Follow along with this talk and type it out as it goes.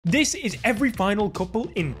This is every final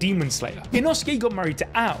couple in Demon Slayer. Inosuke got married to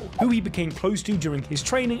Ao, who he became close to during his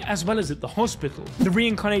training as well as at the hospital. The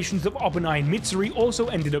reincarnations of Obunai and Mitsuri also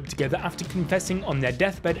ended up together after confessing on their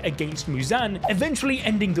deathbed against Muzan, eventually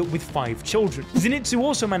ending up with 5 children. Zenitsu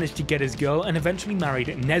also managed to get his girl and eventually married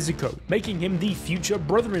Nezuko, making him the future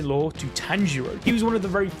brother-in-law to Tanjiro. He was one of the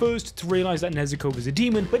very first to realize that Nezuko was a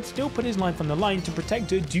demon, but still put his life on the line to protect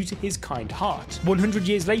her due to his kind heart. 100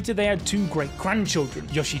 years later, they had 2 great-grandchildren,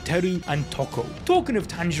 Yoshiteru and Toko. Talking of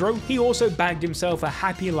Tanjiro, he also bagged himself a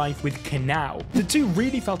happy life with Kanao. The two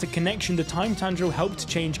really felt a connection the time Tanjiro helped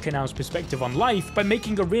change Kanao's perspective on life by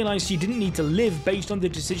making her realize she didn't need to live based on the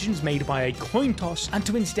decisions made by a coin toss and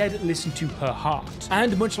to instead listen to her heart.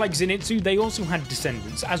 And much like Zenitsu, they also had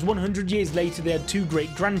descendants, as 100 years later they had 2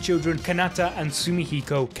 great-grandchildren, Kanata and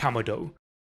Sumihiko Kamado.